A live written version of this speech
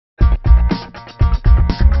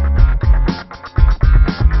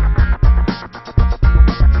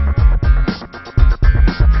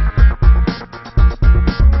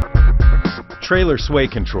Trailer sway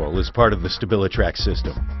control is part of the StabiliTrak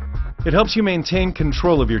system. It helps you maintain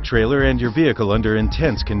control of your trailer and your vehicle under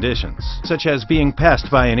intense conditions, such as being passed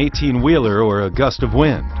by an 18-wheeler or a gust of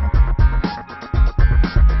wind.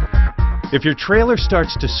 If your trailer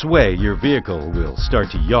starts to sway, your vehicle will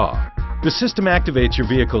start to yaw. The system activates your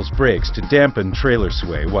vehicle's brakes to dampen trailer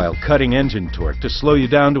sway while cutting engine torque to slow you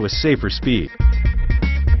down to a safer speed.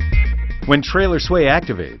 When trailer sway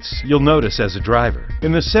activates, you'll notice as a driver.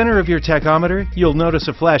 In the center of your tachometer, you'll notice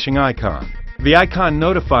a flashing icon. The icon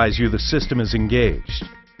notifies you the system is engaged.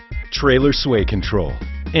 Trailer sway control,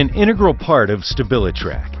 an integral part of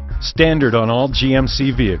StabiliTrak, standard on all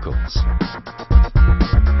GMC vehicles.